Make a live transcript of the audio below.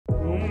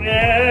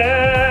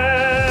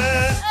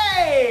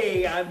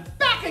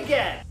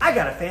I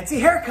got a fancy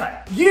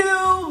haircut.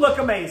 You look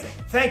amazing.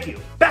 Thank you.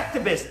 Back to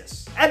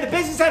business. And the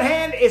business at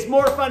hand is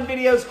more fun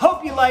videos.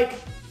 Hope you like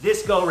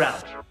this go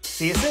round.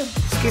 See you soon.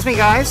 Excuse me,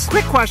 guys.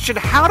 Quick question.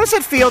 How does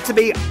it feel to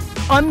be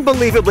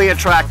unbelievably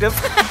attractive?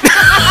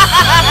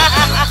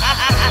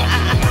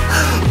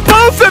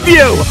 Both of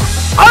you!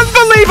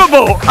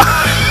 Unbelievable!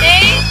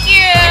 Thank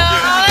you.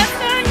 Oh, that's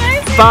so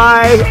nice.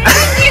 Bye.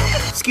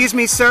 Excuse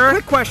me, sir.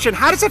 Quick question.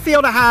 How does it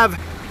feel to have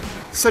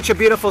such a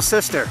beautiful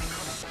sister?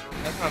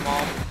 That's my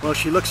mom. Well,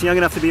 she looks young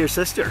enough to be your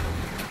sister.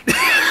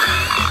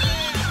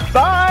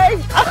 Bye!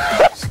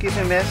 Excuse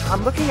me, miss.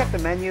 I'm looking at the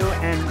menu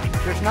and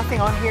there's nothing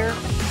on here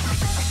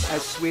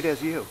as sweet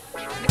as you.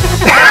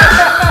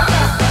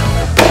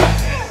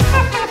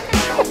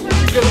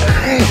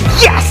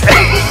 Yes!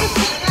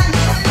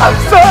 I'm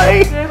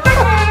sorry!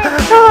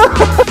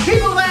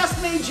 People ask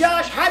me,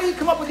 Josh, how do you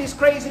come up with these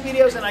crazy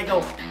videos? And I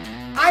go,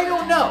 I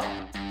don't know.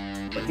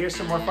 But here's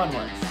some more fun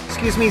ones.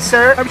 Excuse me,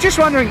 sir. I was just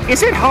wondering,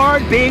 is it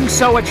hard being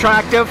so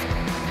attractive?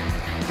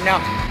 No.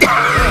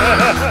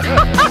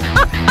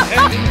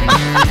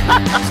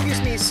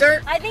 Excuse me,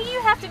 sir. I think you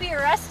have to be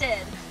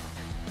arrested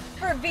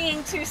for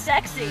being too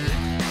sexy.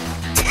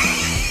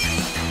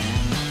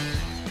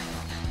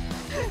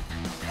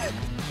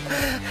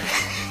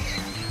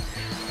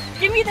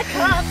 Give me the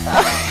cups.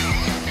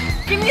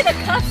 Give me the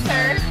cups,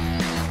 sir.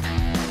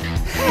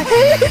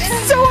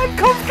 It's so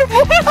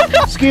uncomfortable.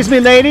 Excuse me,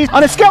 ladies.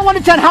 On a scale of 1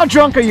 to 10, how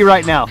drunk are you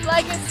right now?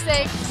 Like a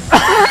 6. I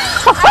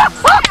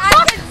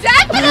could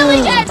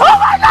definitely get. Oh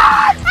my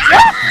God!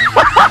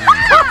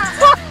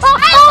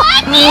 I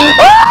like you.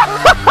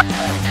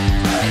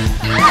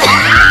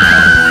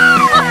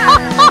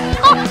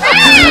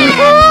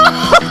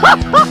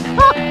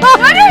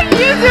 What are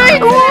you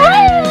doing? What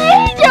are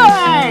you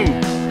doing?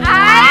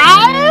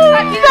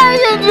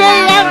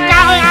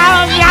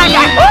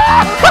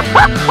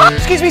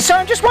 Excuse me, sir.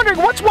 I'm just wondering,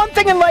 what's one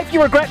thing in life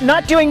you regret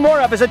not doing more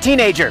of as a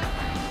teenager? Oh,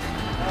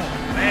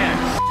 man.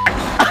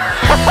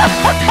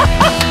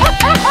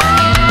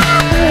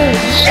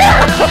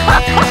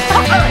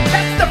 Alright,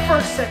 that's the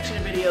first section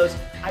of videos.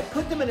 I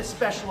put them in a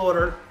special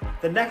order.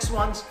 The next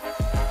ones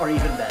are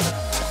even better.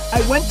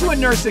 I went to a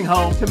nursing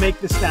home to make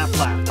the staff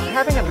laugh. I'm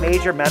having a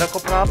major medical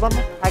problem.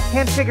 I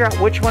can't figure out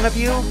which one of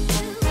you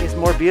is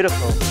more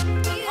beautiful.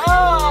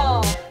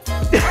 Oh.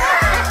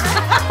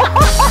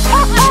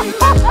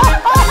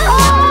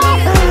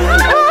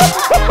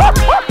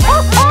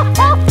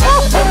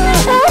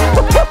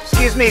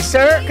 Excuse me,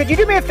 sir. Could you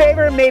do me a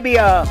favor and maybe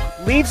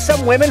leave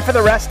some women for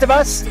the rest of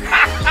us? I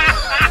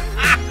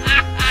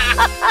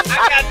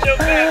got your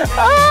back.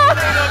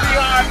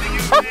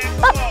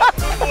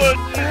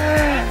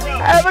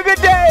 Have a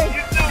good day.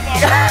 You too,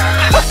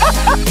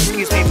 mama.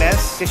 Excuse me,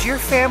 miss. Does your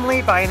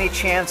family, by any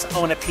chance,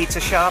 own a pizza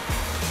shop?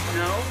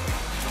 No.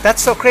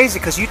 That's so crazy,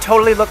 because you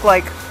totally look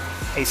like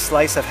a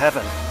slice of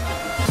heaven.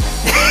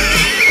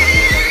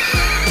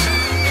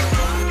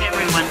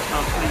 Everyone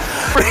tells me.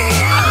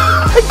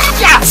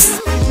 Yes!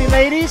 Excuse me,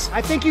 ladies.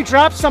 I think you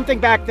dropped something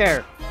back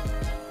there.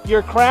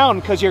 Your crown,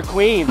 because you're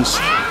queens.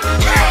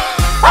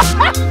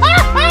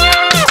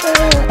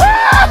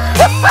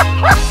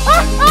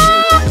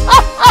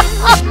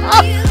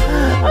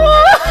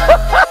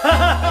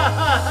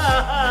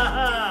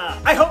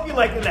 I hope you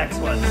like the next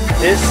one.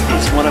 This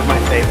is one of my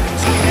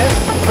favorites.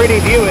 Yes. Pretty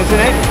view, isn't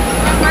it?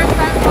 Our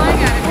friend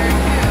flying out of here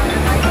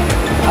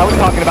too. I was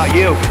talking about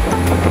you.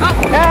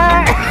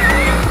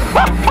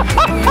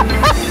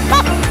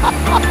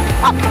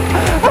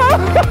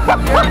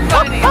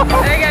 Funny.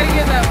 I gotta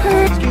give that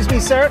one. Excuse me,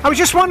 sir. I was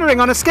just wondering,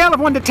 on a scale of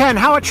 1 to 10,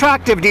 how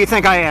attractive do you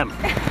think I am?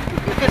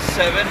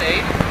 7,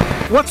 8.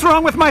 What's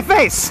wrong with my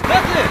face?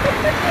 Nothing.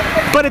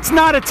 But it's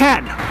not a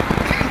 10.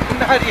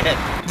 Not yet.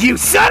 You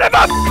son of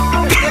a...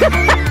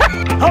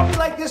 Hope you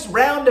like this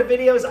round of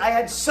videos. I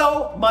had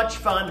so much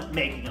fun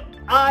making them.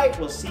 I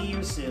will see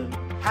you soon.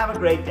 Have a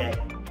great day.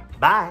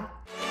 Bye.